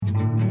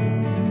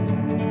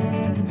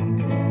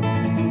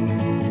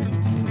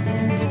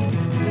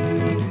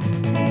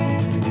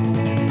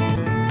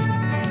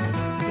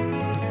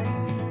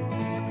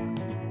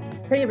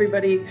Hey,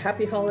 everybody.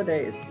 Happy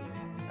holidays.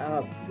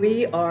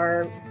 We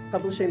are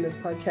publishing this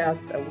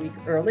podcast a week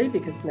early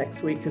because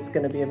next week is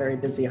going to be a very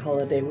busy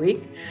holiday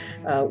week.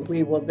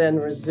 We will then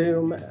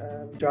resume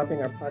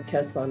dropping our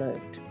podcasts on a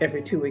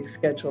every 2-week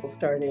schedule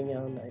starting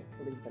on,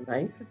 I believe, the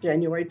 9th of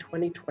January,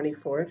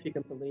 2024, if you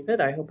can believe it.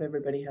 I hope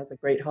everybody has a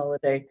great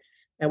holiday.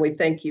 And we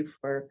thank you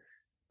for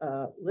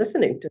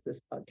listening to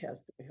this podcast.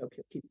 We hope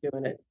you'll keep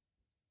doing it.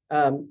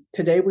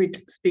 Today we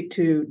speak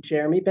to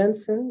Jeremy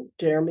Benson.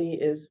 Jeremy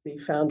is the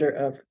founder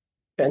of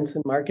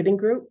Benson Marketing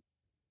Group,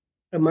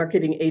 a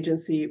marketing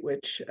agency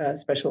which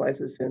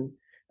specializes in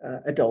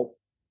adult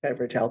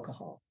beverage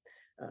alcohol.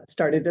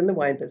 Started in the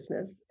wine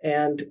business,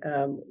 and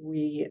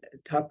we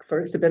talk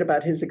first a bit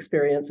about his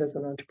experience as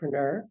an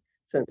entrepreneur,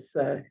 since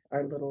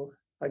our little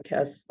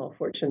podcast, Small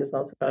Fortune, is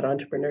also about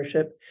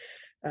entrepreneurship.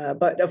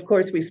 But of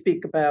course, we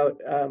speak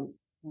about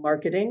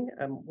marketing,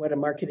 what a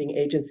marketing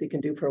agency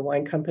can do for a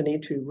wine company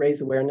to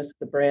raise awareness of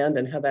the brand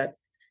and how that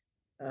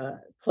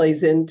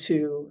plays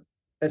into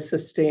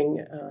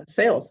assisting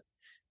sales.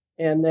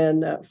 And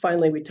then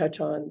finally, we touch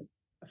on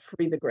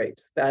Free the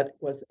Grapes. That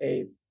was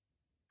a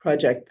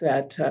project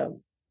that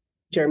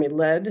Jeremy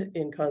led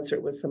in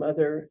concert with some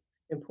other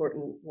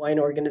important wine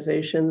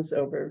organizations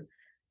over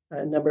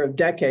a number of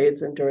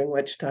decades, and during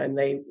which time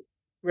they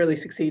really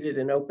succeeded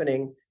in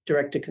opening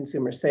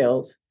direct-to-consumer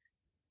sales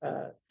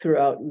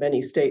throughout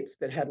many states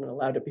that hadn't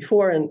allowed it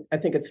before. And I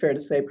think it's fair to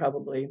say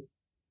probably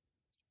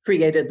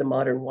created the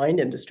modern wine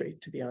industry,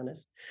 to be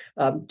honest.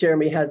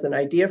 Jeremy has an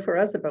idea for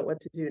us about what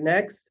to do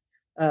next,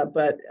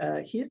 but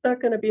he's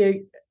not going to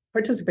be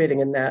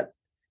participating in that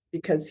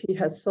because he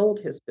has sold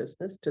his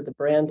business to the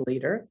brand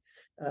leader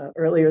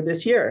earlier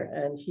this year.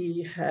 And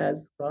he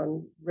has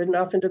ridden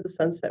off into the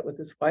sunset with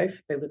his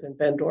wife. They live in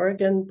Bend,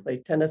 Oregon,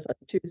 play tennis on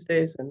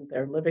Tuesdays, and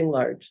they're living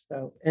large.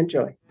 So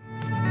enjoy.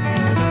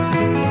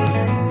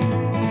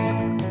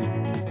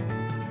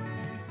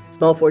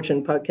 Small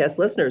Fortune podcast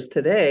listeners,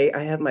 today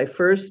I have my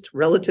first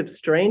relative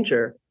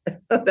stranger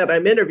that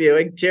I'm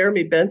interviewing,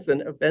 Jeremy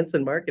Benson of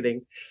Benson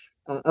Marketing.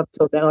 Up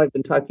till now, I've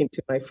been talking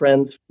to my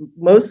friends,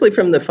 mostly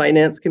from the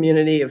finance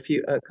community,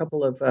 a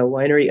couple of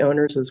winery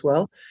owners as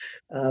well.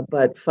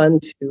 But fun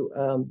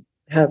to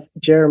have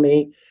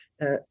Jeremy,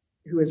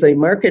 who is a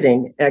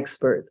marketing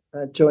expert,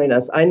 join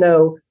us. I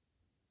know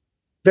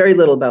very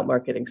little about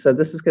marketing, so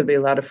this is going to be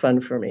a lot of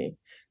fun for me.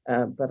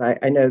 But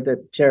I know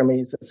that Jeremy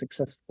is a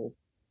successful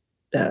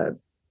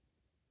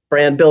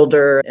brand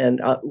builder,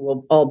 and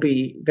we'll all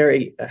be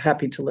very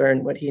happy to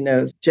learn what he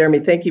knows.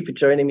 Jeremy, thank you for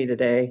joining me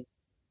today.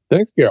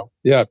 Thanks, Carol.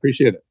 Yeah, I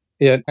appreciate it.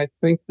 And I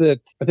think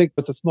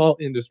it's a small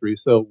industry,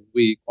 so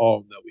we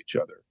all know each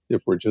other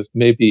if we're just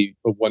maybe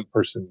a one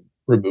person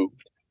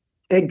removed.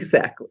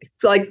 Exactly.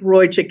 Like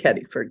Roy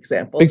Cicchetti, for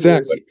example.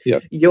 Exactly.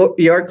 Yes.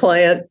 Your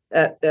client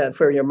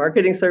for your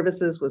marketing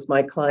services was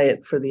my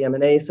client for the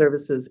M&A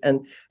services.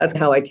 And that's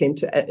how I came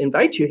to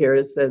invite you here,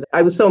 is that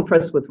I was so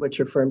impressed with what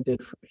your firm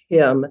did for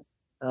him.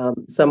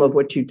 Some of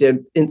what you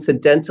did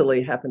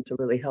incidentally happened to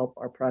really help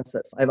our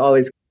process. I've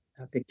always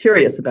been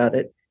curious about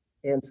it.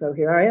 And so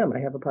here I am. I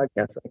have a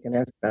podcast, so I can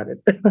ask about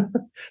it.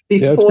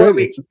 Yeah, it's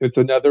great. It's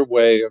another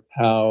way of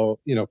how,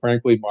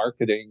 frankly,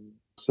 marketing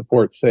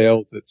supports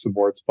sales, it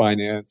supports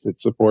finance, it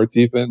supports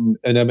even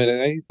an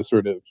M&A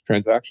sort of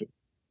transaction.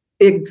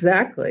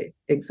 Exactly.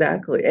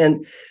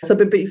 And so,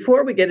 but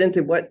before we get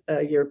into what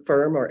your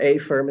firm or a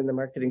firm in the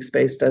marketing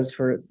space does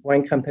for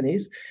wine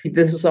companies,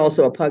 this is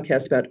also a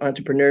podcast about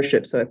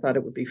entrepreneurship. So I thought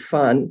it would be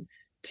fun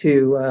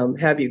to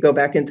have you go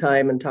back in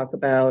time and talk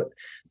about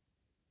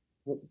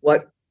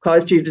what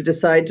caused you to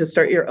decide to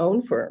start your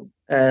own firm.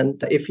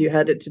 And if you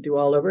had it to do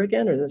all over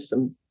again, or there's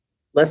some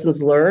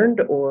lessons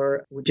learned,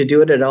 or would you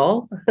do it at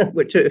all?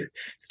 Would you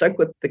stuck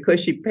with the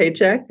cushy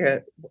paycheck?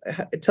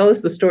 Tell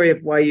us the story of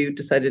why you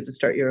decided to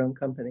start your own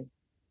company.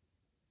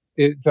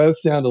 It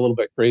does sound a little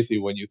bit crazy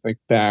when you think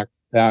back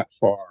that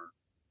far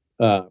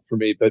for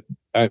me, but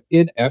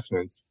in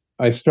essence,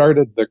 I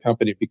started the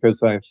company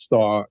because I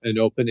saw an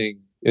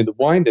opening in the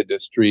wine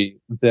industry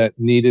that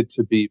needed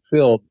to be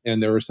filled.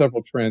 And there were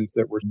several trends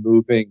that were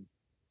moving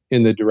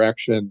in the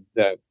direction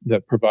that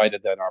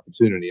provided that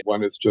opportunity.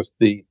 One is just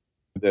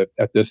that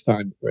at this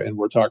time, and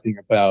we're talking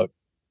about,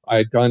 I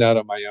had gone out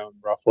on my own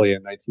roughly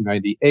in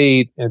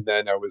 1998. And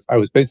then I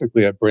was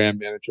basically a brand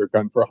manager,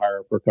 gun for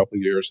hire for a couple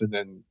of years, and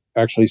then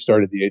actually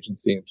started the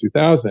agency in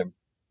 2000.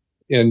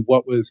 And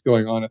what was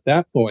going on at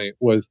that point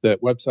was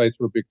that websites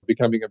were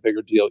becoming a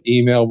bigger deal.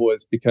 Email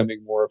was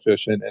becoming more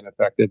efficient and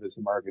effective as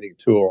a marketing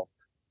tool.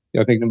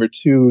 I think number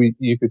two,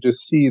 you could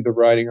just see the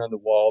writing on the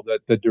wall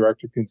that the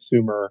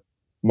direct-to-consumer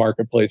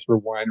marketplace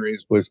for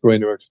wineries was going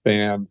to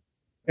expand.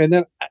 And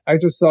then I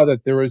just saw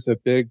that there was a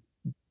big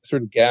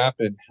sort of gap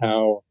in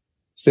how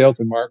sales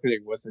and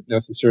marketing wasn't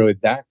necessarily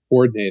that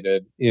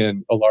coordinated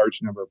in a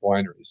large number of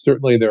wineries.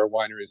 Certainly there are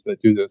wineries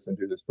that do this and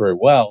do this very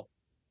well.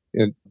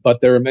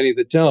 But there are many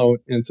that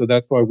don't. And so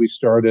that's why we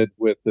started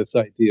with this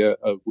idea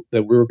of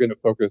that we were going to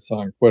focus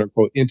on quote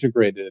unquote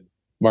integrated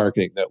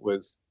marketing that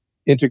was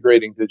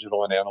integrating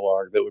digital and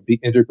analog, that would be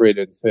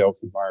integrated in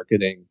sales and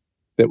marketing,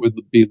 that would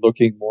be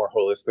looking more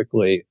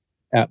holistically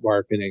at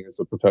marketing as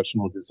a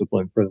professional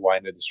discipline for the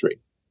wine industry.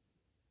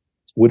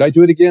 Would I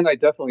do it again? I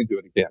definitely do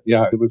it again.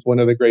 Yeah, it was one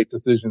of the great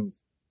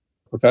decisions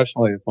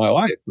professionally of my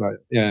life.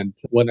 And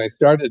when I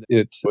started,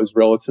 it was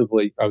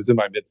I was in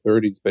my mid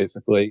 30s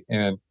basically.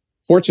 And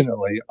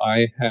fortunately,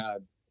 I had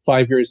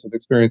 5 years of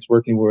experience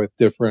working with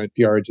different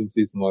PR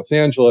agencies in Los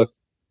Angeles.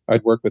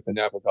 I'd worked with the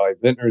Napa Valley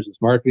Vintners as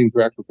marketing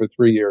director for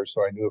 3 years,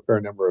 so I knew a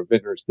fair number of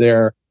vintners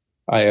there.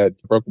 I had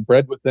broken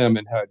bread with them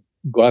and had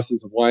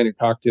glasses of wine and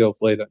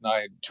cocktails late at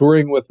night,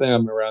 touring with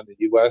them around the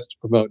U.S. to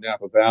promote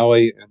Napa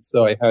Valley. And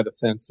so I had a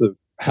sense of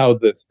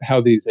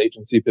how these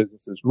agency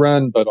businesses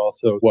run, but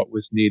also what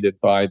was needed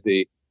by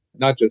the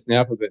not just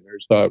Napa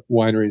vintners, but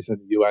wineries in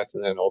the U.S.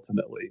 and then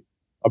ultimately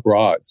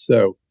abroad.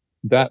 So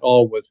that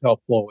all was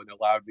helpful and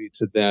allowed me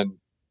to then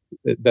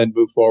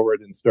move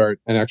forward and start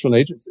an actual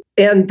agency.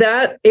 And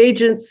that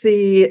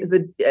agency,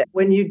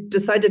 when you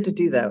decided to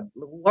do that,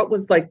 what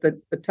was like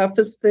the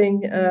toughest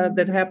thing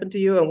that happened to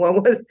you, and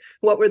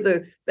what were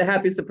the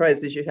happy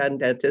surprises you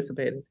hadn't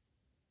anticipated?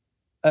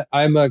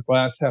 I'm a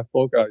glass half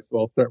full guy, so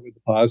I'll start with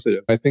the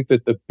positive. I think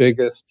that the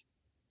biggest,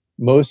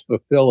 most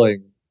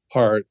fulfilling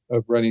part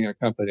of running a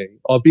company,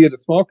 albeit a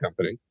small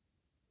company,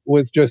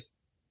 was just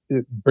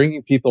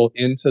bringing people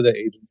into the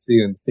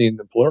agency and seeing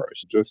them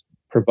flourish, just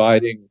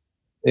providing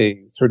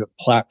a sort of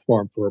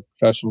platform for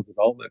professional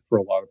development for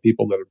a lot of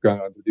people that have gone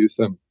on to do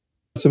some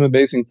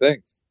amazing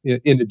things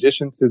in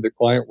addition to the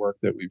client work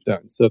that we've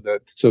done. So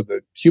the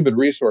human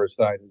resource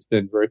side has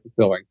been very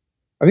fulfilling.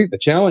 I think the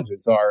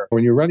challenges are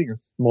when you're running a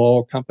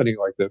small company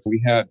like this.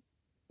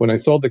 When I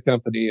sold the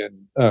company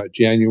in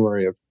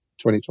January of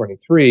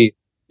 2023,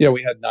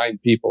 we had 9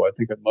 people. I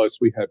think at most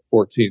we had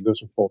 14.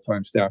 Those are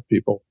full-time staff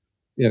people.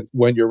 And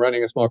when you're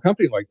running a small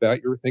company like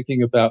that, you're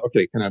thinking about,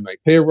 okay, can I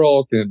make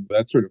payroll? Can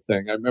that sort of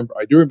thing.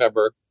 I do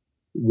remember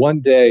one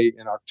day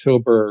in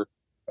October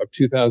of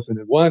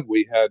 2001,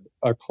 we had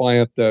a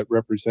client that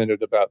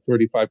represented about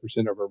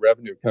 35% of our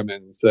revenue come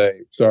in and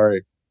say,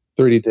 sorry,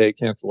 30-day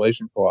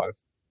cancellation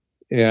clause,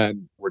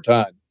 and we're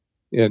done.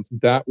 And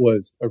that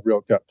was a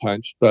real gut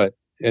punch. But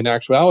in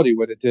actuality,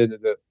 what it did is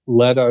it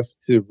led us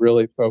to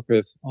really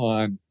focus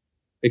on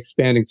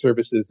expanding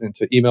services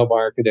into email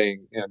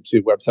marketing and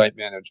to website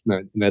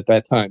management. And at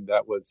that time,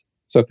 that was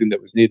something that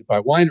was needed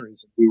by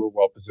wineries. And we were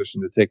well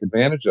positioned to take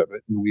advantage of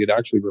it. And we had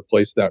actually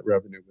replaced that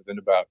revenue within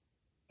about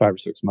 5 or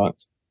 6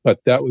 months. But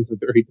that was a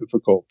very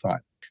difficult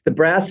time. The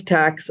brass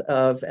tacks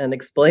of, and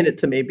explain it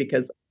to me,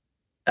 because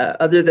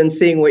other than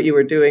seeing what you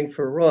were doing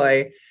for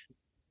Roy,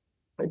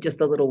 just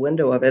a little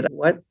window of it,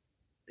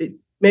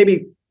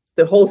 maybe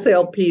the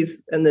wholesale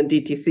piece and then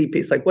DTC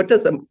piece, like what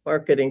does a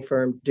marketing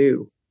firm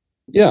do?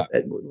 Yeah.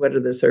 What are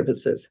the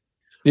services?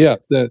 Yeah,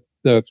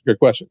 that's a good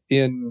question.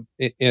 And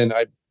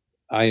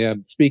I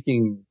am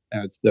speaking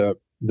as the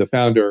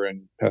founder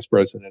and past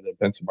president of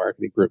Benson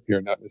Marketing Group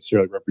here, not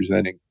necessarily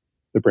representing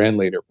the brand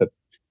leader.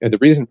 And the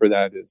reason for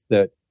that is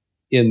that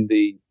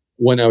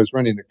when I was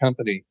running the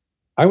company,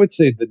 I would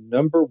say the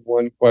number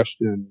one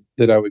question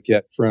that I would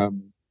get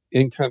from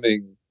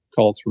incoming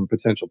calls from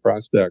potential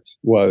prospects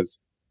was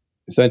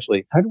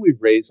essentially, how do we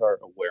raise our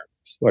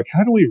awareness? Like,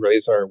 how do we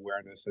raise our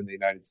awareness in the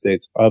United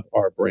States of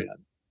our brand?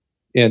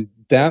 And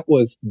that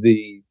is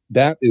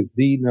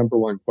the number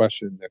one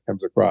question that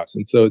comes across.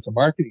 And so as a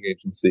marketing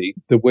agency,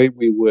 the way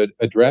we would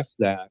address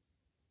that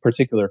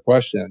particular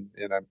question,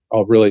 and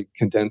I'll really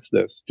condense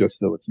this just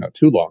so it's not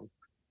too long,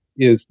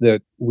 is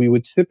that we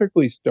would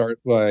typically start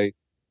by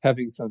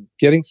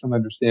getting some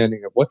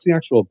understanding of what's the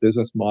actual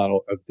business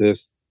model of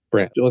this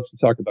brand. Let's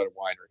talk about a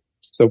winery.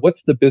 So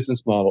what's the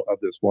business model of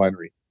this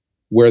winery?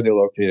 Where are they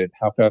located?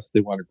 How fast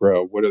they want to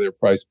grow? What are their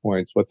price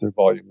points? What's their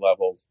volume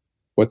levels?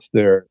 What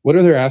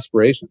are their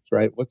aspirations,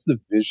 right? What's the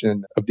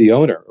vision of the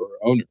owner or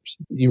owners?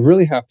 You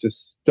really have to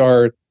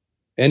start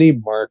any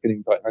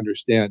marketing by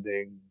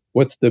understanding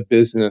what's the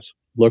business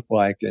look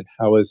like and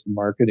how is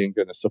marketing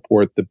going to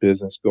support the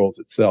business goals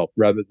itself,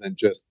 rather than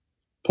just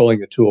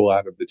pulling a tool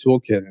out of the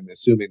toolkit and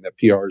assuming that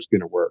PR is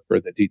going to work or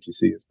that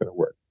DTC is going to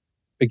work.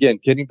 Again,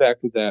 getting back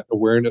to that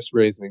awareness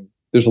raising,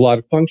 there's a lot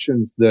of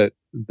functions that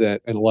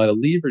and a lot of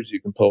levers you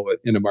can pull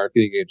in a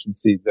marketing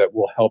agency that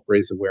will help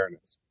raise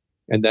awareness.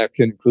 And that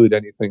can include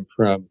anything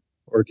from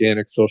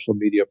organic social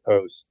media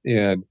posts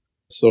and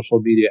social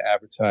media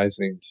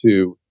advertising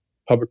to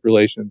public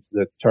relations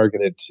that's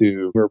targeted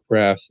to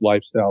press,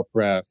 lifestyle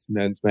press,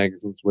 men's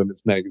magazines,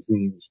 women's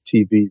magazines,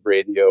 TV,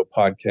 radio,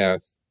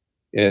 podcasts,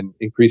 and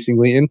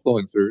increasingly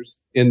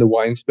influencers in the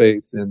wine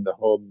space, in the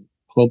home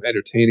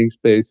entertaining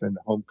space, and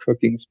the home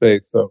cooking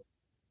space. So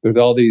there's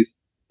all these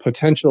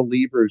potential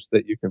levers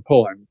that you can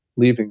pull. I'm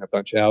leaving a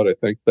bunch out, I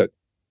think, but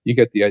you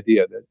get the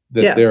idea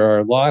that there are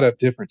a lot of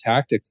different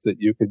tactics that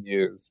you can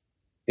use.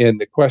 And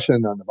the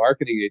question on the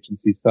marketing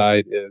agency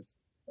side is,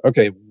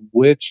 okay,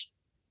 which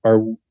are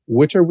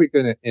we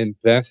going to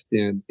invest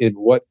in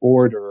what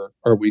order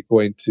are we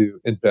going to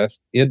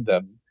invest in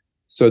them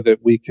so that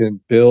we can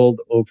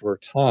build over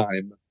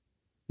time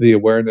the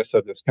awareness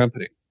of this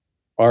company?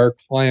 Our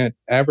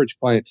average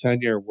client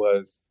tenure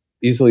was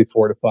easily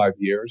 4 to 5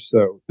 years.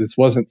 So this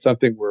wasn't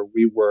something where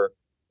we were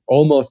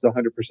almost 100%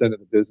 of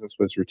the business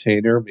was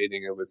retainer,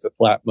 meaning it was a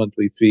flat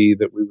monthly fee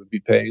that we would be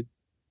paid.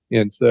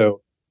 And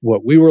so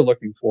what we were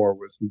looking for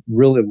was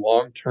really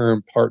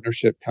long-term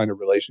partnership kind of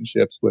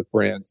relationships with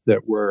brands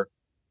that were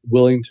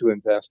willing to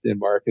invest in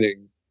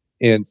marketing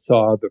and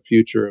saw the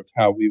future of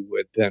how we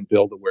would then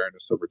build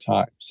awareness over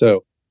time.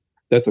 So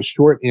that's a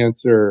short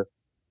answer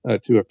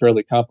to a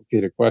fairly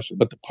complicated question.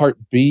 But the part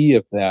B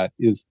of that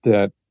is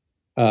that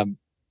um,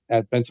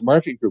 at Benson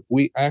Marketing Group,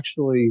 we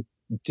actually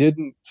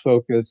didn't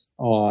focus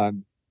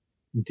on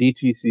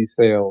DTC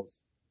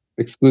sales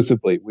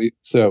exclusively.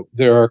 So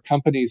there are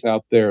companies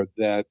out there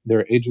there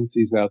are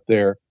agencies out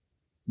there.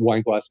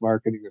 Wineglass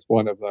Marketing is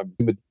one of them.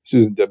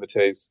 Susan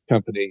Dimate's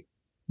company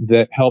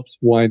that helps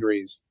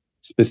wineries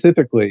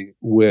specifically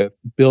with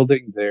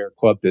building their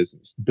club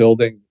business,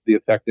 building the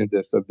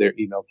effectiveness of their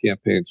email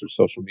campaigns or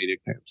social media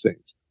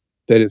campaigns.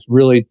 That is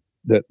really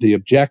that the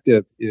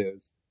objective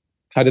is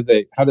how do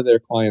their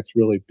clients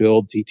really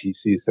build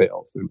DTC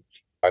sales? And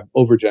I'm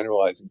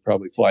overgeneralizing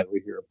probably slightly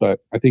here, but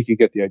I think you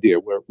get the idea.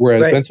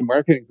 Whereas Right. Benson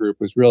Marketing Group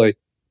was really,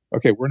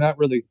 okay, we're not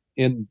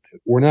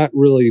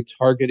really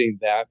targeting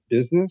that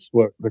business.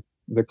 What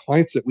the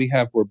clients that we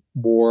have were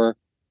more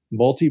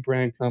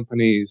multi-brand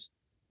companies,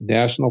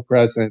 national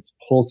presence,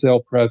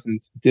 wholesale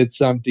presence, did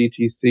some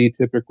DTC,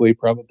 typically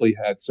probably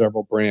had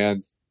several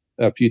brands,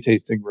 a few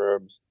tasting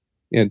rooms.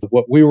 And so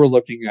what we were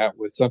looking at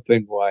was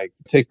something like,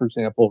 take, for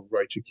example,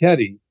 Roy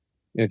Cicchetti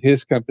and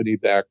his company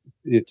back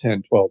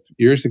 10, 12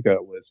 years ago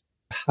was,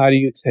 how do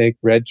you take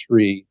Red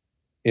Tree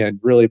and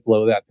really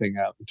blow that thing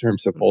out in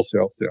terms of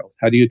wholesale sales?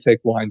 How do you take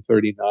Line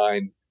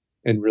 39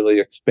 and really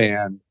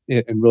expand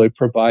and really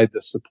provide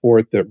the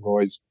support that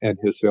Roy's and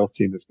his sales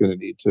team is going to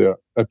need to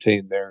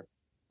obtain their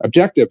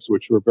objectives,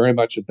 which were very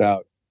much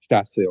about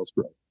fast sales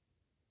growth?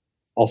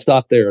 I'll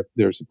stop there.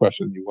 There's a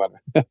question you want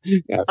to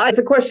ask. As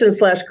a question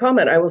slash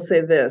comment, I will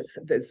say this.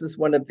 This is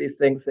one of these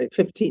things that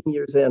 15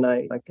 years in,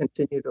 I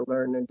continue to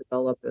learn and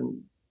develop and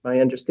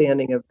my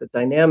understanding of the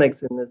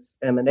dynamics in this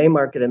M&A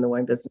market in the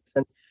wine business.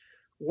 And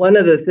one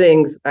of the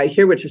things, I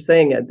hear what you're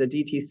saying, Ed, the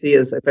DTC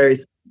is a very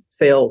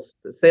the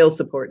sales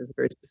support is a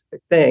very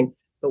specific thing.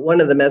 But one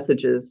of the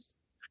messages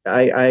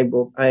I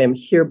am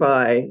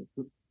hereby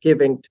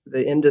giving to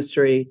the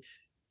industry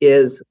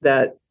is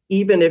that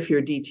even if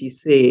you're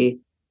DTC,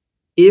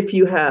 if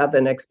you have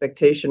an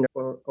expectation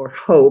or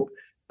hope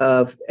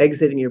of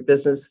exiting your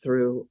business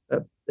through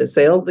the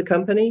sale of the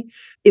company,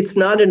 it's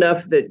not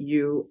enough that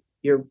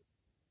your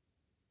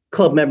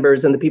club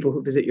members and the people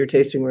who visit your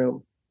tasting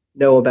room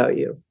know about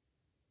you.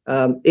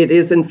 It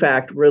is, in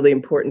fact, really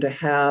important to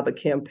have a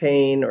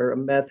campaign or a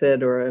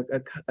method or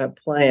a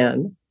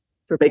plan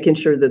for making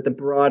sure that the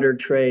broader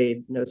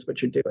trade knows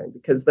what you're doing,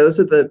 because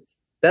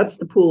that's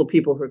the pool of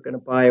people who are going to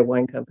buy a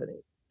wine company,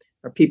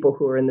 are people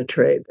who are in the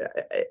trade.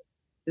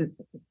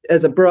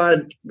 As a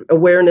broad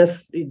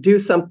awareness, do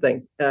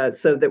something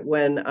so that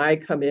when I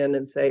come in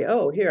and say,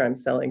 oh, here, I'm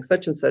selling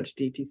such and such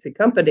DTC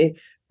company,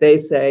 they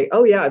say,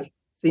 oh, yeah, I've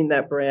seen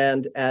that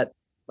brand at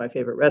my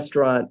favorite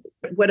restaurant,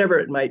 whatever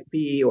it might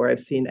be, or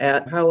I've seen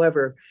at,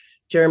 however.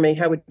 Jeremy,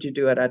 how would you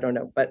do it? I don't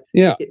know. But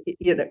yeah,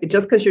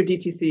 just because you're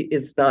DTC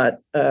is not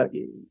a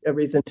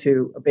reason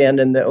to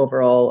abandon the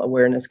overall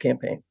awareness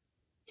campaign.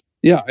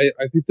 Yeah,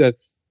 I think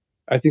that's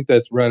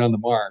right on the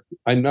mark.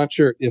 I'm not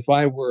sure if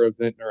I were a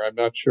vintner, I'm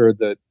not sure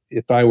that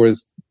if I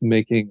was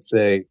making,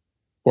 say,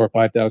 4,000 or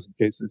 5,000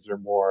 cases or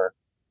more,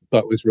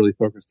 but was really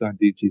focused on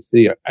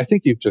DTC, I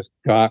think you've just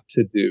got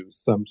to do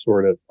some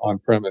sort of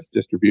on-premise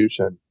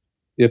distribution,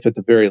 if at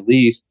the very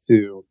least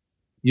to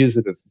use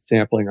it as a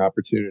sampling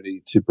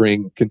opportunity to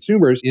bring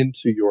consumers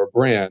into your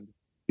brand,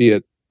 be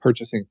it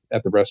purchasing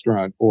at the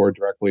restaurant or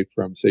directly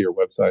from, say, your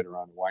website or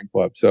on a wine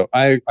club. So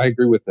I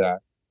agree with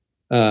that.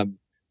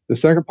 The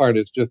second part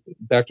is just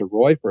back to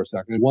Roy for a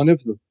second. One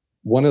of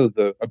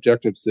the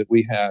objectives that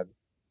we had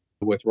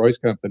with Roy's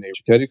company,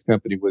 Cicchetti's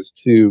company, was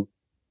to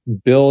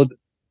build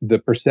the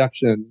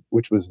perception,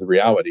 which was the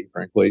reality,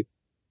 frankly,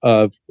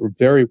 of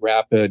very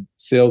rapid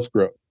sales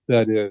growth.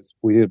 That is,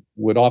 we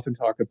would often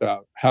talk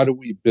about how do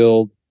we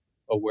build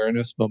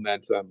awareness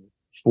momentum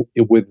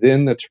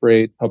within the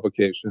trade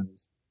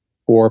publications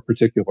for a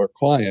particular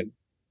client.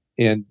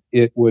 And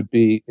it would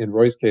be, in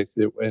Roy's case,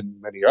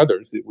 and many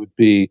others, it would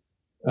be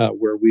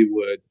where we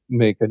would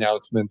make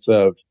announcements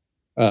of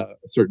a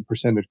certain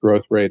percentage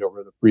growth rate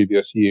over the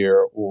previous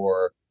year,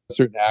 or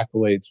certain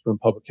accolades from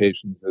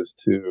publications as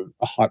to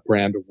a hot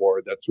brand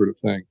award, that sort of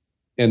thing.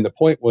 And the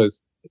point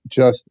was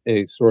just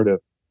a sort of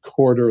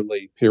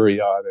quarterly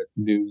periodic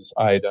news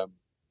item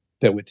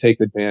that would take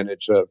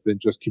advantage of and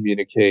just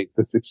communicate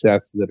the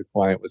success that a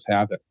client was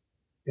having.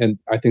 And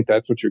I think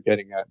that's what you're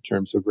getting at in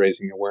terms of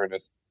raising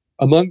awareness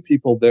among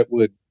people that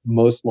would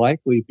most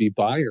likely be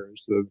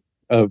buyers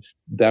of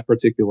that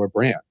particular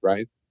brand,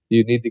 right?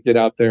 You need to get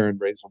out there and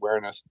raise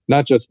awareness,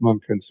 not just among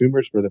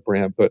consumers for the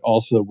brand, but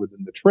also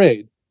within the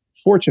trade.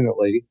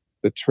 Fortunately,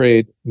 the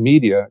trade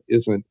media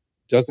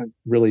doesn't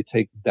really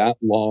take that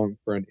long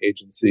for an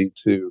agency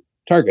to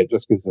target,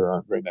 just because there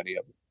aren't very many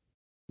of them.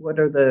 What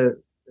are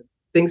the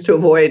things to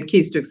avoid,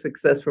 keys to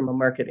success from a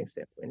marketing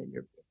standpoint in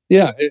your view?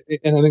 Yeah,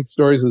 and I think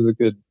stories is a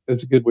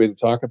good way to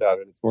talk about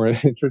it. It's more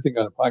interesting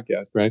on a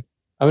podcast, right?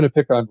 I'm going to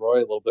pick on Roy a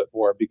little bit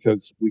more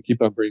because we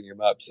keep on bringing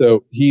him up.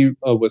 So he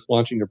was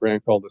launching a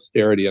brand called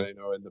Austerity, and I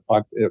know in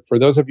the for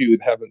those of you who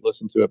haven't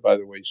listened to it, by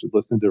the way, you should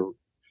listen to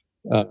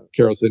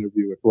Carol's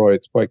interview with Roy.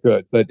 It's quite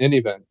good. But in any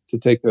event,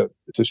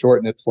 to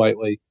shorten it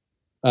slightly,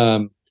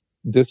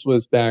 this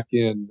was back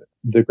in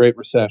the Great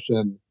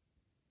Recession.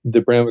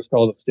 The brand was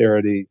called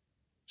Austerity.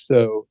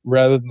 So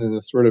rather than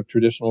the sort of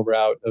traditional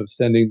route of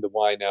sending the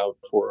wine out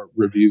for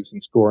reviews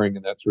and scoring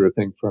and that sort of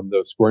thing from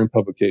those scoring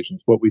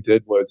publications, what we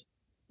did was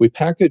we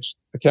packaged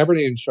a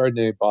Cabernet and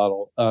Chardonnay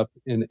bottle up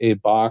in a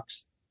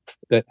box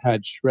that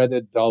had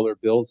shredded dollar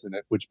bills in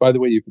it, which, by the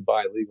way, you can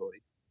buy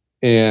legally.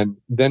 And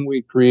then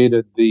we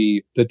created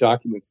the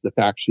documents, the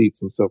fact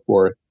sheets and so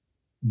forth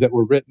that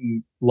were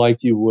written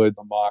like you would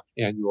a mock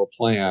annual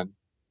plan,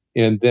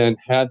 and then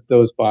had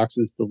those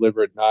boxes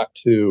delivered not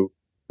to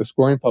the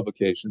scoring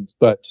publications,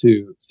 but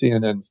to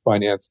CNN's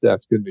finance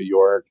desk in New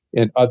York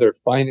and other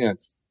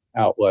finance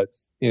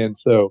outlets. And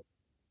so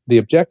the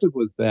objective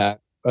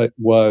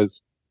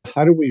was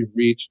how do we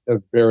reach a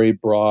very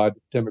broad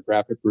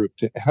demographic group?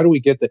 How do we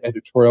get the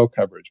editorial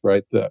coverage,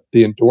 right? The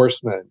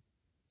endorsement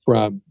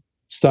from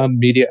some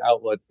media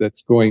outlet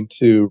that's going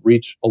to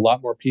reach a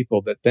lot more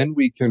people, that then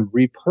we can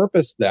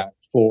repurpose that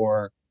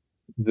for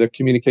the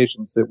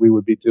communications that we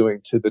would be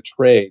doing to the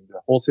trade, the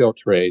wholesale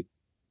trade,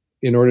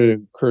 in order to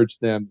encourage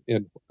them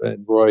and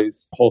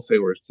Roy's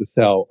wholesalers to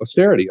sell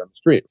Austerity on the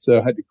street. So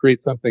I had to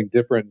create something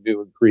different,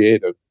 new, and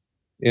creative.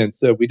 And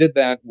so we did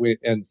that,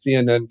 and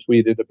CNN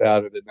tweeted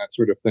about it and that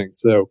sort of thing.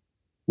 So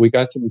we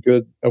got some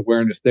good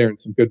awareness there and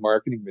some good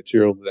marketing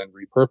material to then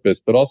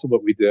repurpose. But also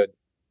what we did,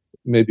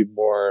 maybe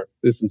more,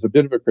 this is a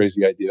bit of a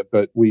crazy idea,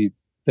 but we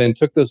then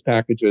took those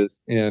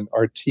packages and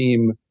our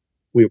team,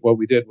 what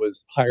we did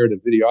was hired a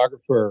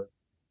videographer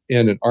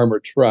and an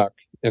armored truck,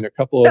 and a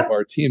couple of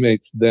our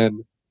teammates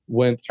then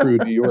went through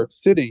New York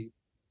City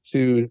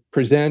to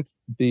present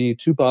the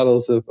 2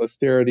 bottles of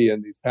Austerity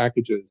and these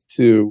packages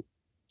to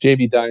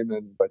Jamie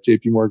Dimon,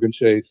 JP Morgan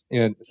Chase,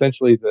 and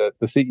essentially the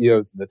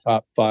CEOs of the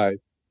top 5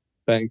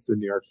 banks in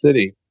New York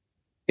City.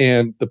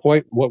 And the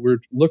point, what we're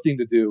looking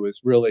to do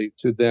is really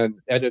to then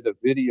edit a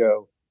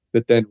video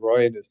that then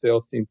Roy and his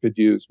sales team could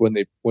use when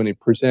they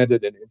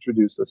presented and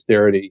introduced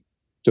Austerity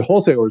to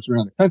wholesalers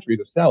around the country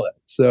to sell it.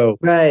 So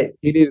right.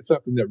 He needed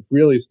something that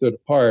really stood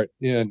apart.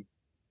 And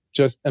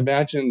just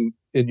imagine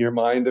in your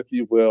mind, if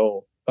you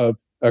will, of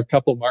a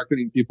couple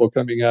marketing people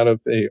coming out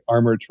of a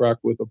armored truck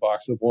with a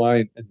box of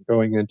wine and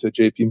going into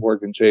JP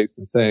Morgan Chase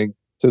and saying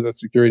to the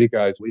security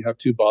guys, "We have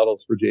 2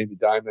 bottles for Jamie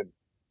Dimon.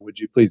 Would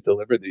you please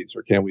deliver these,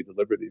 or can we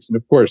deliver these?" And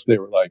of course they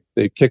were like,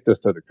 they kicked us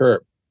to the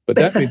curb. But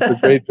that made for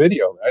great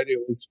video, right? It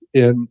was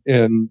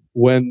in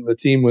when the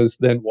team was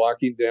then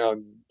walking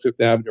down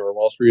Fifth Avenue or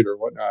Wall Street or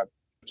whatnot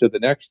to the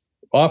next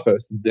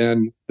office,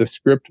 then the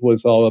script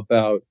was all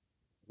about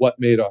what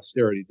made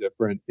Austerity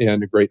different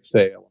and a great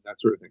sale and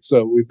that sort of thing.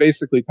 So we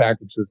basically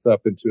packaged this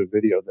up into a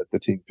video that the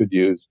team could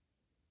use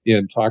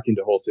in talking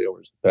to wholesale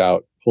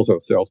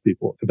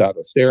salespeople about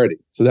Austerity.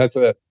 So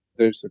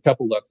there's a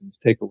couple lessons,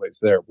 takeaways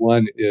there.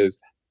 One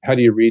is, how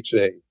do you reach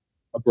a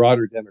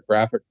broader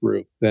demographic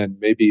group than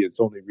maybe is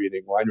only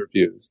reading wine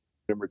reviews?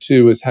 Number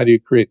 2 is, how do you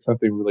create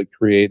something really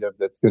creative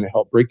that's going to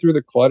help break through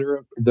the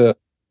clutter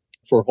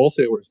for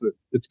wholesalers, that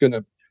it's going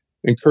to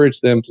encourage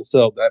them to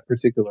sell that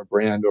particular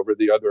brand over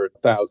the other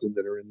 1,000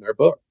 that are in their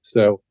book.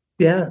 So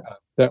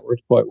that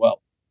worked quite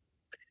well.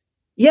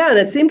 Yeah, and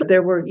it seemed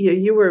there were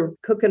you were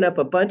cooking up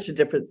a bunch of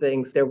different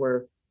things. There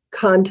were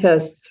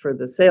contests for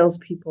the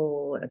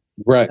salespeople,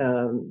 right,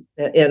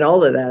 and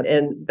all of that.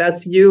 And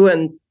that's you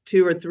and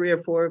 2 or 3 or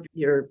 4 of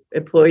your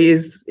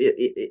employees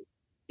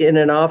in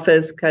an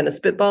office, kind of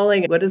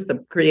spitballing. What is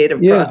the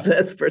creative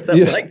process for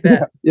something like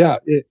that?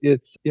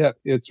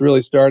 It's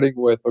really starting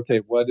with,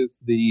 okay, what's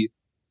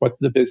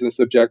the business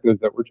objective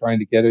that we're trying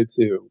to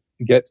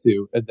get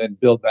to, and then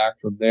build back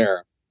from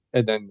there.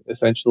 And then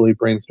essentially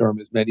brainstorm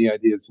as many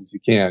ideas as you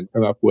can,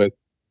 come up with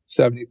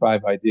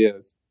 75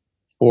 ideas,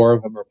 4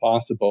 of them are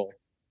possible,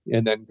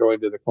 and then going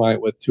to the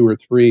client with 2 or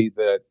 3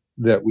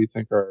 that we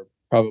think are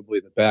probably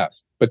the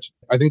best. But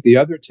I think the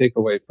other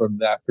takeaway from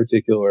that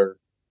particular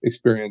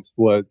experience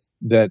was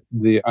that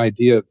the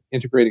idea of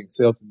integrating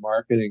sales and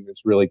marketing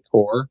is really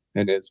core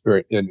and is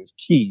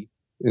key.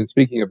 And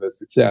speaking of a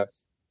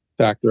success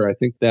factor, I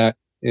think that,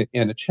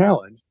 and a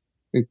challenge,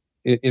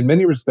 in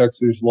many respects,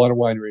 there's a lot of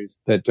wineries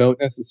that don't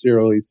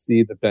necessarily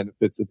see the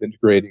benefits of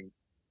integrating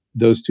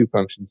those 2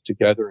 functions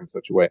together in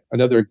such a way.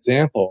 Another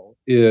example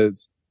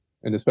is,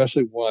 and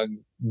especially one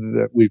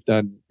that we've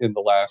done in the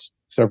last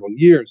several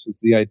years,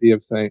 is the idea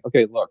of saying,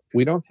 okay, look,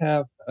 we don't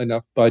have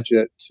enough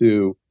budget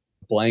to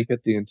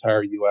blanket the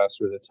entire US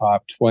or the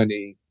top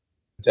 20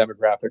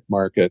 demographic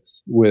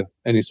markets with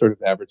any sort of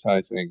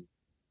advertising.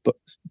 But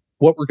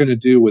what we're going to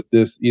do with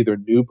this either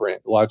new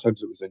brand, a lot of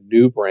times it was a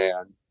new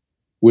brand,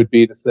 would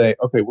be to say,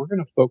 okay, we're going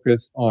to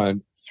focus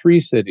on 3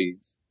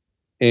 cities,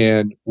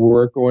 and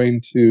we're going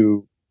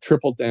to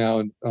triple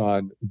down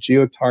on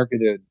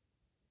geo-targeted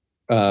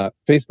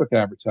Facebook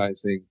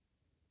advertising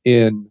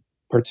in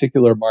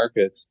particular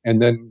markets.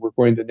 And then we're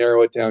going to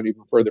narrow it down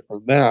even further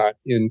from that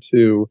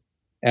into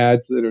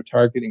ads that are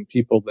targeting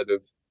people that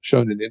have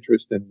shown an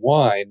interest in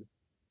wine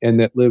and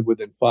that live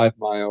within 5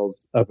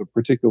 miles of a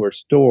particular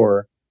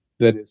store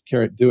that is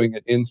doing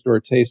an in-store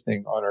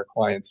tasting on our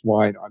client's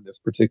wine on this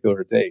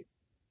particular date.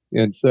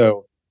 And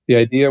so the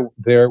idea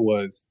there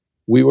was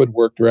we would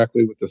work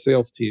directly with the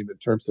sales team in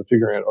terms of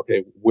figuring out,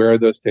 okay, where are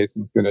those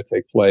tastings going to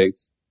take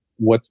place?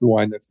 What's the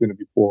wine that's going to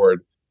be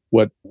poured?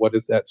 What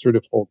does that sort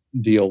of whole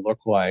deal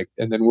look like?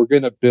 And then we're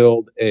going to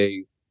build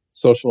a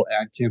social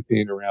ad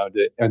campaign around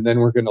it. And then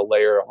we're going to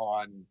layer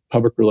on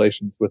public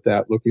relations with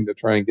that, looking to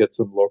try and get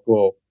some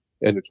local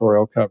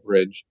editorial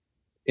coverage.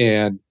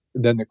 And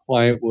then the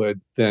client would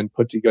then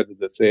put together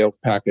the sales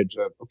package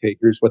of, okay,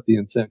 here's what the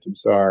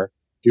incentives are.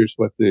 Here's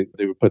what they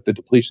would put the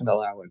depletion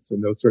allowance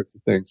and those sorts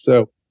of things.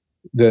 So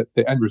the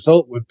end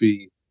result would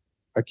be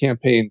a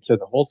campaign to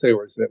the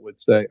wholesalers that would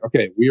say,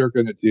 okay, we are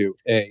going to do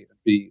A and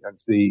B and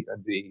C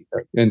and D.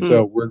 And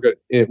so we're good.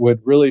 It would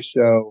really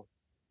show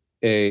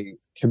a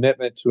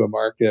commitment to a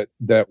market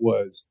that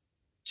was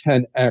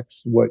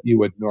 10x what you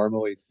would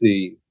normally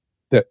see,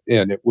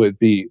 and it would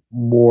be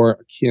more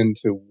akin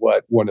to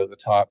what one of the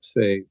top,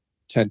 say,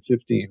 10,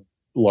 15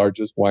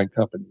 largest wine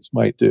companies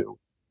might do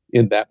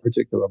in that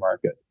particular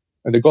market.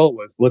 And the goal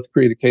was, let's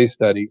create a case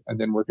study,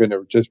 and then we're going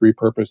to just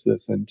repurpose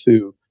this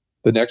into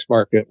the next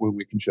market when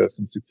we can show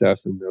some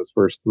success in those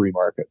first 3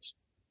 markets.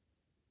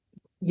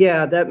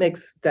 Yeah,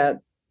 that's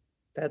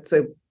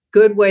a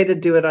good way to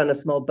do it on a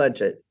small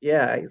budget.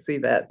 Yeah, I see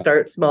that.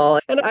 Start small.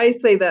 And I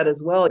say that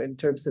as well in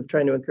terms of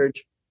trying to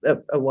encourage a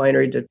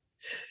winery to,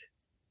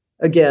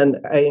 again,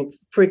 I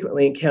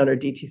frequently encounter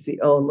DTC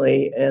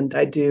only, and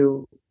I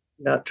do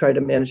not try to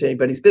manage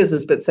anybody's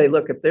business, but say,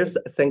 look, if there's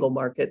a single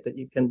market that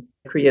you can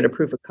create a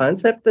proof of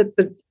concept that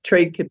the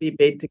trade could be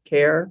made to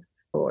care,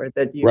 or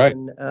that you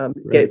can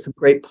get some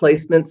great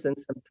placements in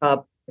some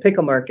top, pick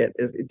a market.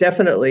 Is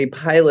definitely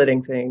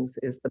piloting things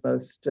is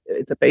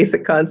it's a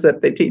basic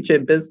concept they teach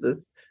in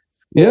business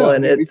school,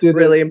 and it's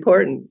really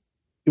important.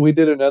 We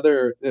did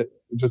another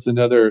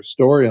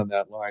story on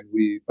that line.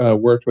 We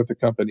worked with a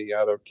company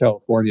out of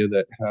California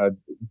that had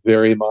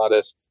very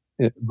modest,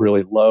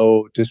 really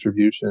low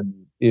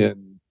distribution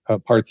in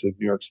parts of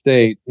New York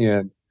State.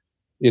 And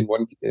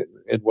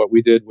what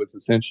we did was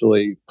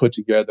essentially put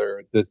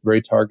together this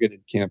very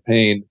targeted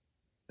campaign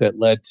that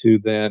led to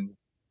then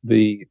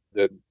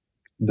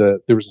there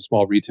was a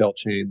small retail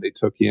chain. They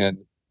took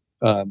in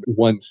 1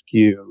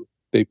 SKU,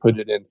 they put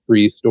it in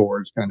 3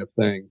 stores, kind of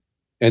thing.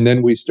 And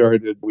then we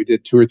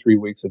did 2 or 3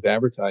 weeks of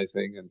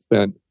advertising and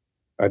spent,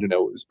 I don't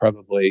know, it was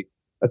probably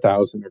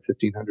 $1,000 or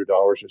 $1,500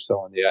 or so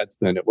on the ad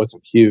spend. It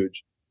wasn't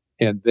huge.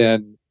 And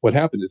then what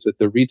happened is that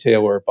the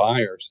retailer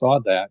buyer saw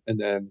that and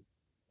then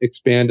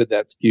expanded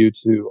that SKU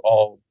to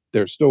all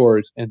their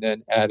stores and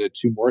then added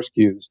 2 more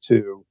SKUs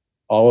to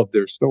all of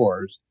their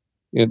stores.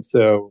 And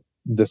so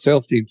the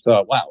sales team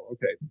saw, wow,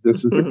 okay,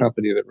 this is a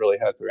company that really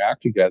has their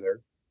act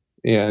together.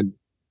 And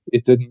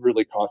it didn't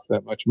really cost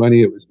that much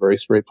money. It was very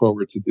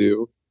straightforward to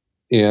do.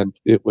 And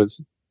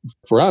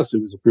for us,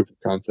 it was a proof of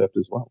concept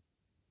as well.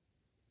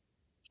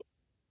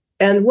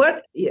 And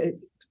what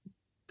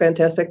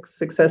fantastic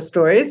success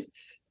stories.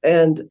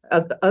 And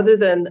other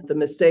than the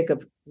mistake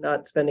of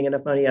not spending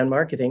enough money on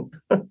marketing,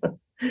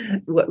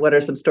 what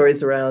are some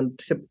stories around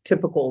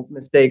typical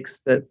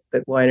mistakes that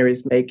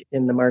wineries make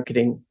in the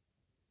marketing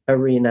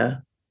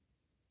arena?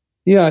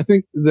 Yeah, I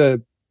think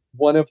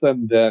one of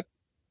them that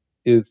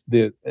is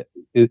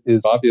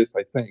obvious,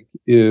 I think,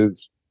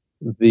 is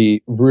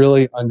the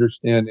really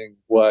understanding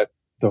what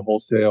the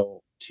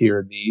wholesale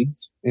tier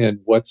needs and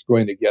what's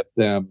going to get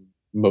them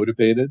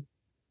motivated.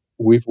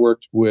 We've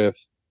worked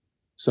with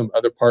some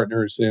other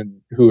partners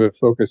who have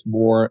focused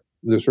more,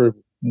 they sort of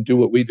do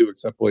what we do,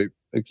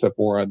 except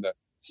more on the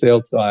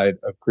sales side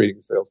of creating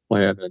a sales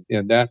plan.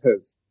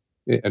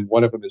 And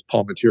one of them is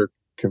Palmatier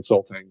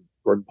Consulting,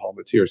 Gordon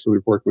Palmatier. So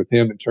we've worked with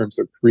him in terms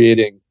of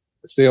creating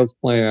a sales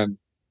plan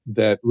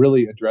that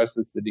really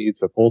addresses the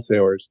needs of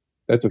wholesalers.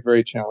 That's a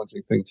very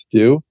challenging thing to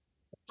do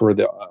for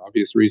the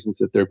obvious reasons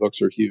that their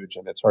books are huge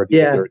and it's hard to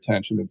get their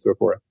attention and so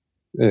forth.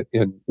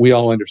 And we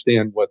all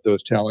understand what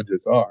those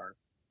challenges are.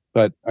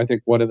 But I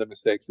think one of the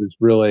mistakes is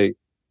really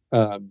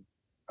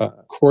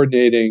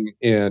coordinating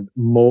and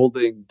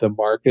molding the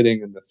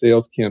marketing and the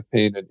sales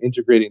campaign and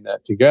integrating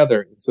that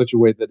together in such a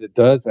way that it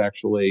does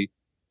actually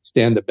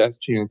stand the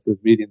best chance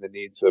of meeting the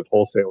needs of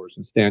wholesalers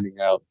and standing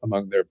out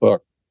among their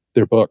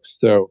books.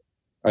 So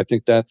I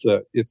think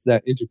it's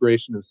that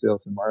integration of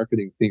sales and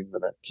marketing theme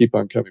that I keep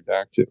on coming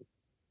back to.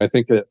 I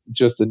think that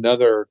just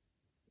another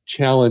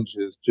challenge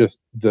is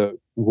just the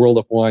world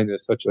of wine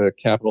is such a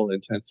capital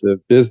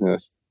intensive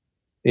business,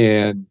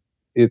 and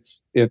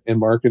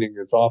marketing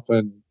is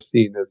often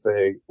seen as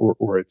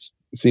it's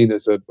seen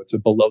as it's a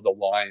below the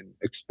line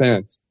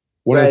expense.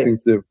 One of the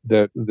things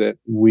that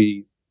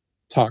I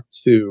talked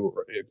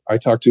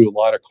to a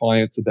lot of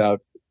clients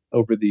about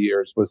over the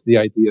years was the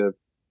idea of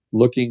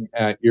looking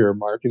at your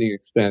marketing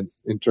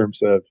expense in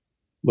terms of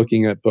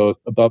looking at both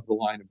above the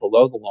line and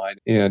below the line.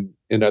 And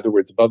in other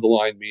words, above the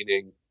line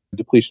meaning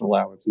depletion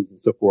allowances and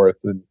so forth,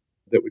 and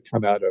that would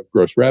come out of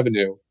gross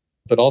revenue,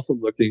 but also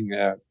looking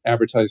at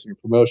advertising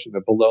and promotion,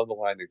 a below the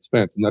line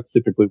expense. And that's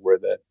typically where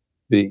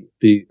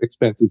the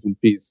expenses and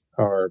fees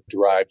are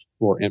derived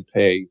for and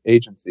pay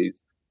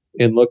agencies,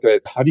 and look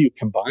at how do you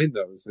combine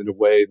those in a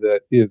way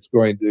that is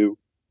going to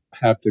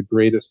have the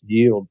greatest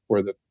yield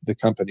for the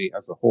company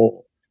as a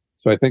whole.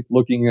 So I think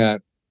looking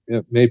at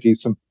maybe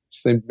some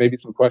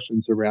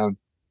questions around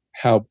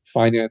how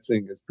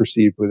financing is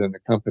perceived within the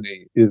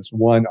company is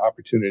one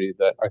opportunity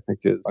that I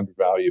think is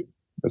undervalued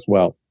as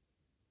well.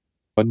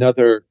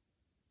 Another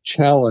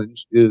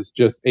challenge is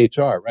just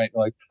HR, right?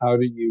 Like, how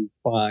do you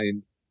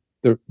find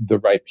the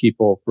right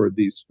people for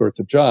these sorts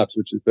of jobs,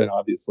 which has been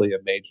obviously a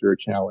major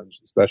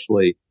challenge,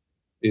 especially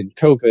in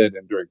COVID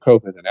and during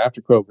COVID and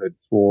after COVID,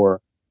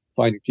 for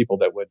finding people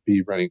that would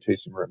be running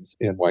tasting rooms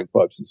and wine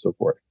clubs and so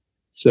forth.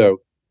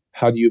 So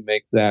how do you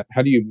make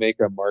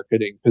a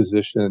marketing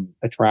position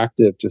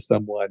attractive to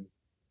someone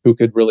who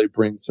could really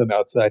bring some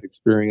outside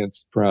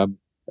experience from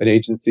an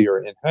agency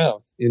or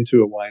in-house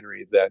into a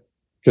winery that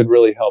could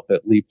really help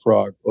it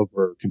leapfrog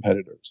over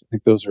competitors? I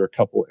think those are a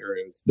couple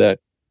areas that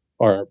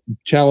are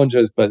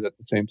challenges, but at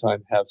the same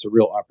time have some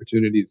real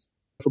opportunities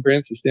for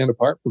brands to stand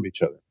apart from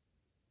each other.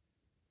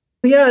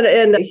 Yeah,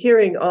 and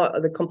hearing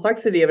the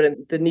complexity of it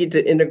and the need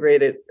to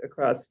integrate it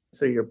across,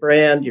 so your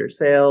brand, your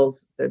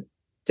sales, the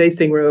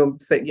tasting room,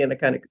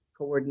 kind of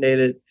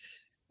coordinated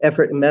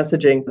effort and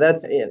messaging,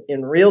 that's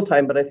in real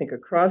time. But I think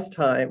across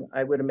time,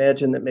 I would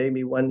imagine that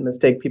maybe one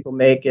mistake people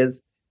make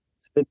is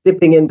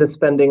dipping into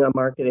spending on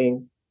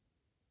marketing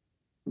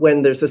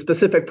when there's a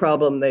specific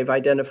problem they've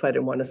identified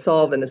and want to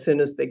solve. And as soon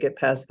as they get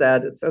past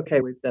that, it's okay,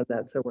 we've done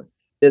that. So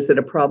is it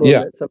a problem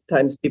that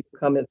sometimes people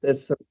come at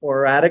this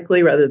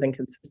sporadically rather than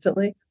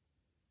consistently?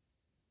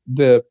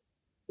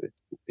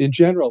 In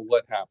general,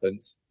 what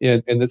happens,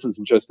 and this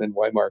isn't just in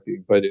wine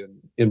marketing, but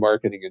in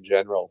marketing in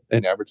general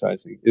and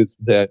advertising, is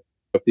that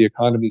if the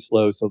economy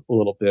slows a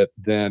little bit,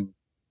 then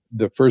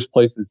the first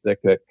places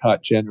that get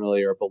cut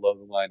generally are below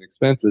the line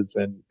expenses,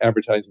 and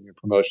advertising and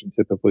promotion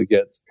typically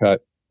gets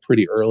cut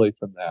pretty early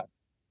from that.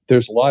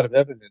 There's a lot of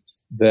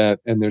evidence that,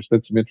 and there's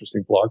been some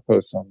interesting blog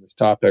posts on this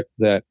topic,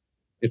 that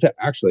if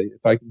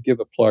I can give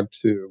a plug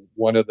to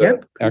one of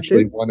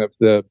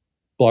the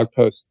blog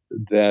posts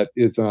that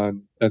is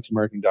on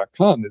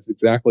bensonmarketing.com is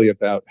exactly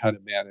about how to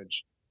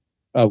manage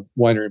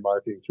winery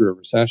marketing through a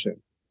recession.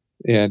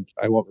 And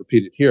I won't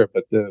repeat it here,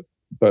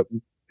 but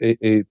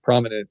a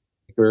prominent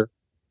speaker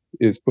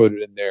is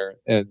quoted in there,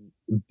 and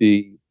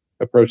the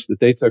approach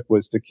that they took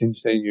was to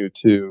continue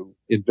to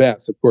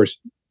invest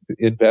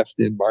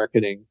in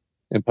marketing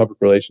and public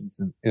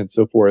relations and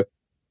so forth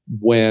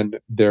when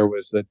there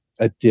was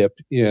a dip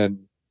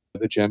in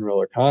the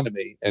general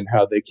economy, and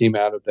how they came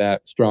out of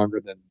that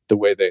stronger than the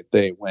way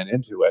they went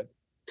into it.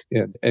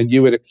 And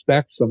you would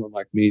expect someone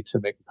like me to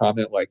make a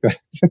comment like that,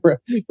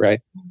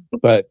 right?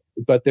 But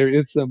there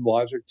is some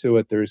logic to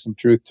it. There is some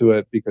truth to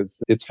it,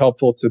 because it's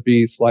helpful to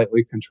be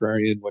slightly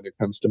contrarian when it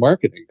comes to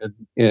marketing.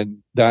 And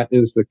that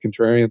is the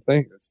contrarian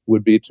thing,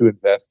 would be to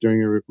invest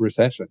during a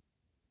recession.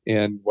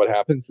 And what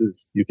happens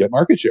is you get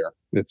market share.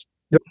 It's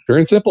pure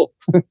and simple.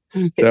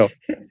 So,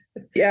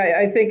 yeah,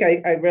 I think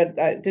I read.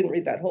 I didn't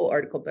read that whole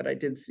article, but I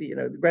did see,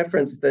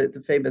 reference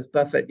the famous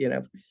Buffett.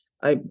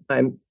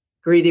 I'm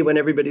greedy when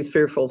everybody's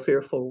fearful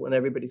when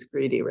everybody's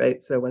greedy,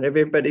 right? So when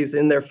everybody's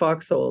in their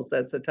foxholes,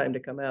 that's the time to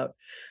come out.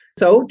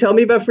 So tell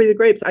me about Free the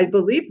Grapes. I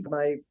believe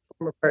my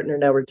former partner,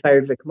 now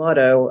retired, Vic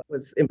Motto,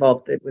 was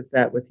involved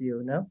with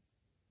you, no?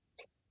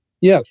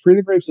 Yeah, Free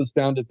the Grapes was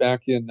founded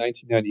back in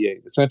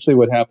 1998. Essentially,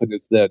 what happened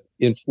is that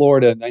in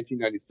Florida in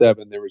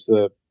 1997,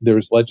 there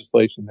was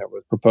legislation that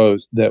was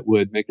proposed that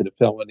would make it a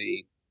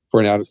felony for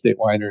an out-of-state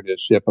winery to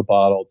ship a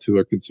bottle to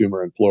a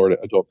consumer in Florida,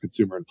 adult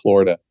consumer in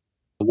Florida.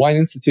 The Wine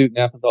Institute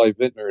Napa Valley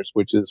Vintners,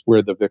 which is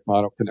where the Vic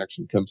Motto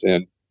connection comes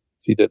in,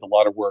 so he did a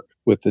lot of work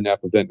with the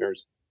Napa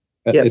Vintners,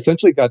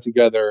 essentially got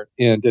together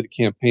and did a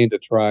campaign to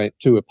try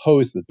to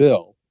oppose the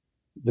bill.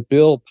 The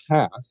bill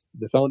passed.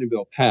 The felony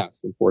bill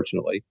passed,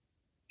 unfortunately.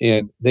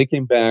 And they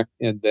came back,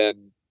 and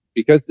then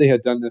because they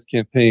had done this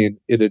campaign,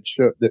 it had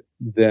showed that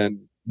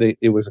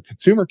it was a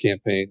consumer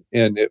campaign,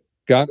 and it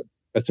got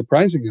a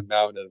surprising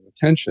amount of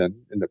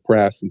attention in the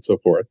press and so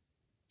forth.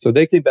 So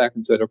they came back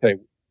and said, okay,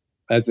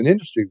 as an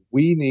industry,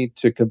 we need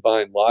to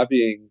combine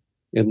lobbying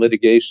and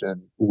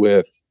litigation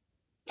with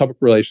public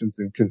relations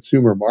and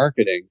consumer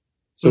marketing.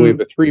 So we have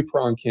a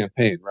three-pronged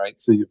campaign, right?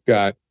 So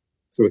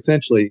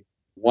essentially,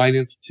 Wine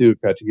Institute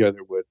got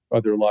together with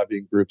other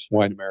lobbying groups,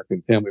 Wine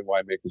American Family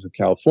Winemakers of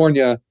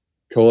California,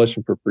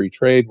 Coalition for Free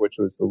Trade, which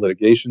was the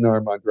litigation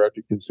arm on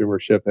direct-to-consumer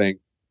shipping,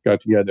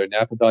 got together.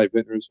 Napa Valley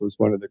Vintners was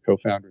one of the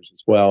co-founders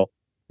as well.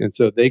 And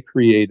so they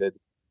created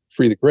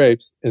Free the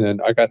Grapes, and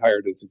then I got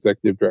hired as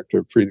executive director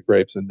of Free the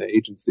Grapes, and the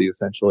agency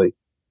essentially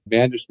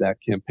managed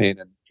that campaign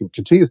and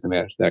continues to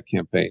manage that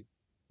campaign.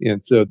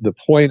 And so the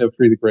point of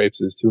Free the Grapes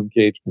is to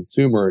engage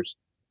consumers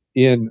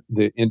in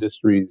the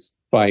industry's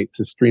fight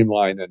to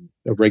streamline and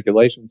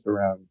regulations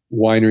around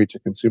winery to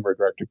consumer,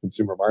 direct to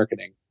consumer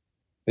marketing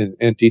and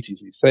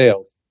DTC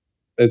sales,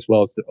 as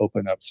well as to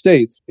open up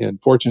states. And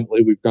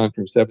fortunately, we've gone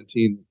from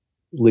 17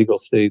 legal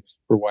states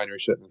for winery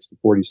shipments to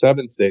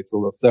 47 states,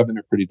 although 7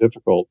 are pretty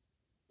difficult.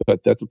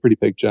 But that's a pretty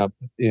big jump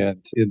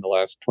in the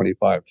last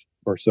 25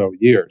 or so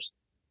years.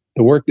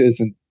 The work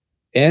isn't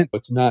end.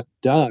 It's not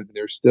done.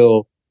 There's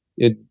still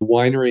a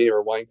winery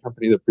or wine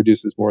company that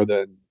produces more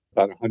than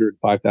about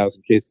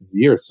 105,000 cases a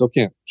year still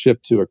can't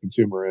ship to a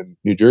consumer in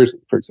New Jersey,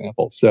 for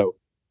example. So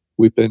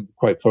we've been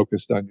quite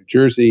focused on New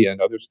Jersey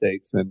and other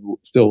states, and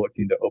still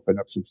looking to open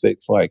up some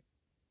states like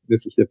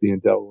Mississippi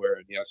and Delaware,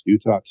 and yes,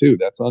 Utah too.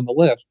 That's on the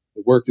list.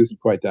 The work isn't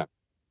quite done.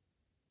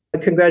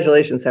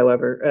 Congratulations,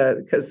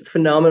 however, because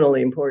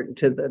phenomenally important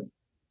to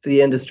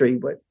the industry,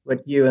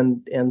 what you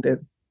and the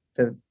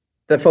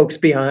folks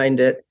behind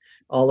it,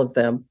 all of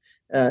them,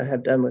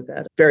 have done with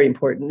that. Very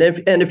important.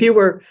 If you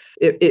were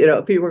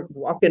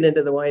walking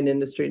into the wine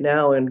industry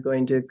now and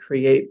going to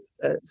create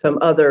some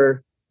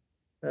other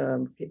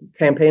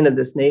campaign of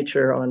this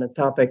nature on a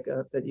topic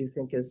that you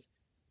think is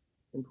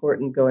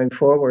important going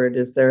forward,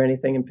 is there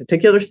anything in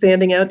particular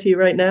standing out to you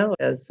right now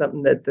as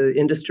something that the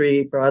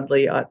industry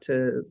broadly ought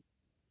to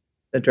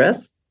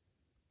address?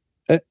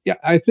 Yeah,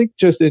 I think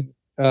just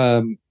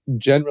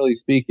generally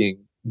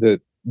speaking,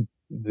 the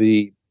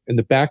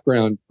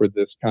background for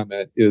this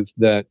comment is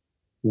that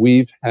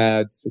we've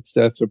had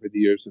success over the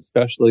years,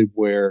 especially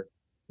where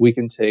we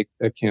can take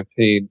a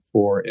campaign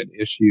for an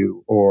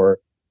issue or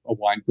a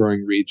wine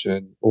growing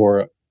region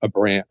or a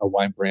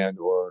wine brand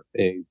or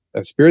a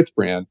spirits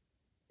brand,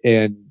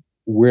 and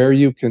where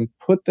you can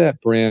put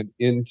that brand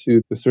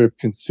into the sort of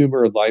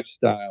consumer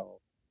lifestyle,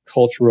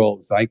 cultural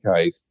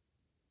zeitgeist,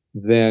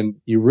 then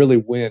you really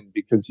win,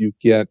 because you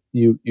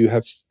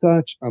have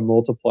such a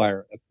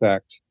multiplier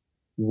effect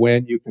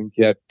when you can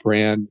get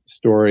brand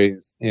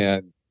stories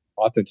and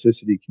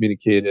authenticity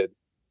communicated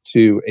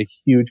to a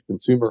huge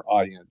consumer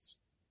audience.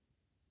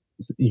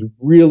 You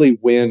really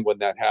win when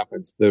that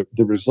happens. The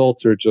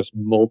results are just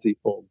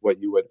multifold what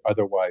you would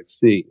otherwise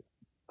see.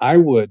 I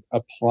would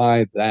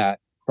apply that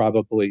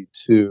probably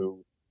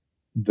to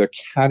the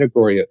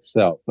category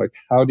itself. Like,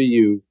 how do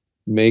you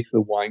make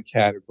the wine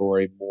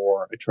category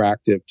more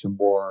attractive to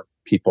more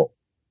people?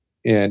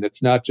 And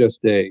it's not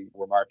just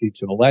we're marketing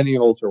to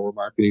millennials or we're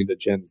marketing to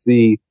Gen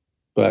Z,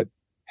 but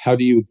how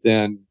do you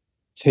then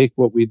take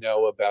what we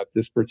know about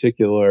this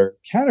particular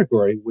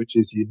category, which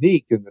is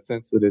unique in the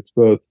sense that it's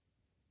both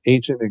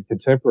ancient and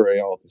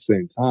contemporary all at the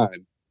same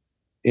time,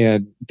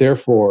 and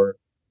therefore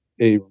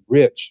a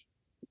rich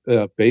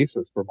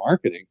basis for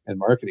marketing and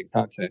marketing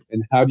content?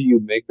 And how do you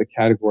make the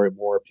category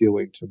more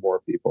appealing to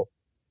more people?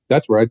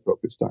 That's where I'd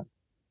focused on.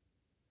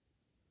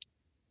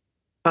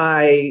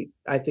 I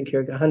think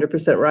you're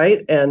 100%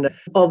 right. And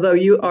although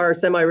you are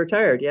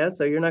semi-retired, yeah,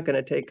 so you're not going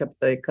to take up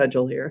the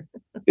cudgel here.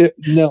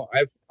 No,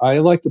 I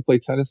like to play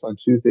tennis on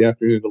Tuesday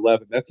afternoon at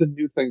 11. That's a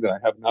new thing that I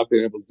have not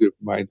been able to do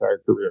for my entire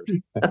career.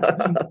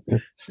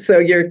 So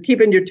you're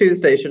keeping your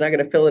Tuesdays. You're not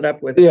going to fill it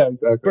up with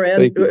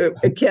exactly. brand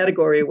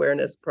category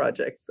awareness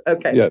projects.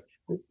 Okay. Yes.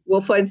 We'll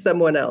find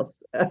someone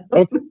else.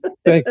 Okay.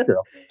 Thanks,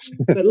 Carol.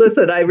 But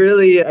listen, I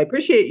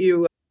appreciate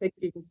you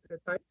taking the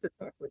time to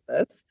talk with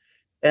us.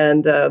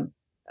 And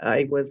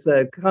I was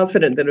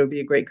confident that it would be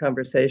a great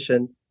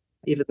conversation,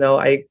 even though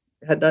I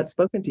had not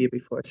spoken to you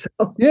before. So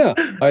yeah,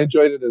 I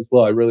enjoyed it as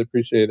well. I really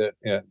appreciate it,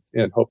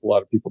 and hope a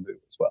lot of people do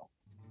as well.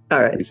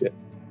 All right. Appreciate it.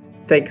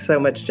 Thanks so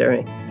much,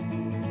 Jeremy.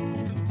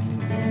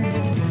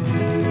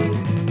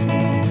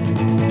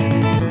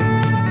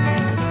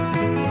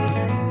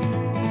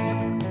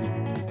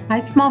 Hi,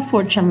 Small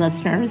Fortune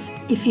listeners.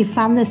 If you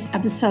found this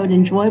episode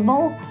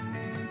enjoyable,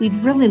 we'd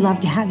really love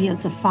to have you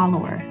as a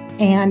follower.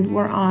 And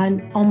we're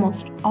on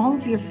almost all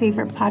of your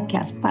favorite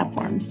podcast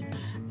platforms.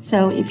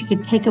 So if you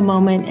could take a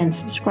moment and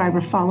subscribe or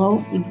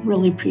follow, we'd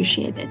really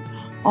appreciate it.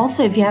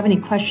 Also, if you have any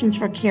questions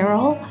for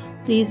Carol,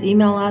 please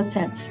email us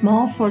at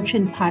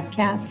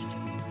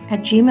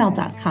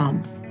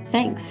smallfortunepodcast@gmail.com.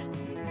 Thanks.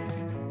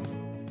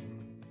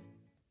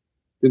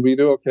 Did we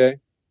do okay?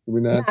 Did we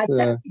not?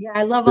 Yeah,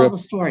 I love all the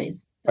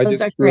stories. I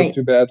didn't screw up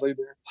too badly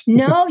there.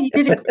 No, you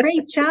did a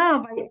great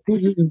job.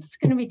 It's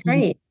going to be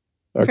great.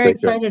 Okay, very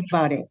excited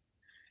about it.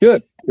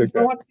 Good. I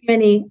don't want too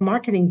many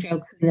marketing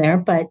jokes in there,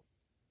 but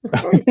the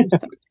stories are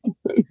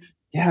something.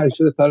 Yeah, I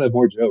should have thought of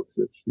more jokes.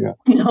 It's a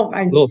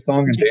little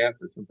song and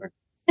dance or something.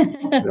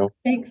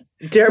 Thanks.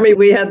 Jeremy,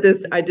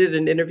 I did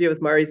an interview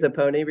with Mari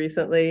Zapponi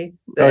recently,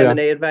 the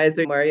M&A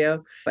advisor,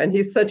 Mario, and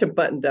he's such a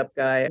buttoned up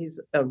guy. He's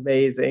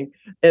amazing.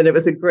 And it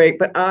was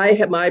but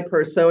my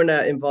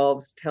persona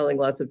involves telling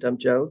lots of dumb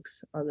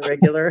jokes on the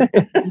regular.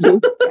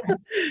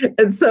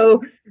 And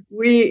so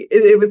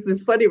it was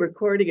this funny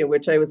recording in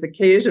which I was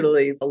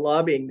occasionally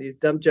lobbing these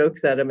dumb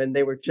jokes at him, and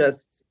they were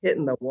just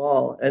hitting the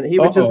wall. And he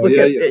would just look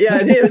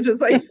and he was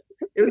just like,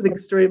 it was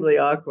extremely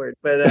awkward.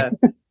 But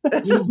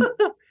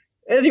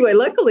anyway,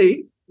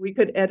 luckily we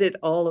could edit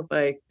all of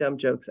my dumb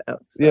jokes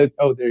out. So. Yeah.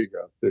 Oh, there you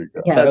go.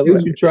 Yeah, At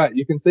least you tried.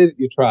 You can say that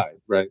you tried,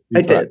 right?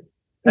 I did.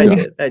 I Yeah.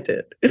 did. I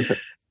did. Okay.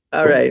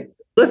 All right.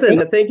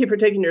 Listen, thank you for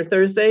taking your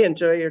Thursday.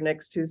 Enjoy your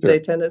next Tuesday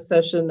tennis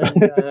session,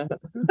 and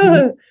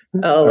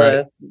I'll All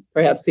right.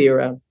 Perhaps see you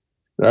around.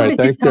 All right. What a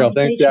Thanks, good Carol.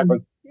 Thanks, conversation.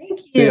 Jacqueline. Thank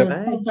See ya.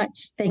 you so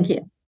much. Thank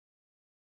you.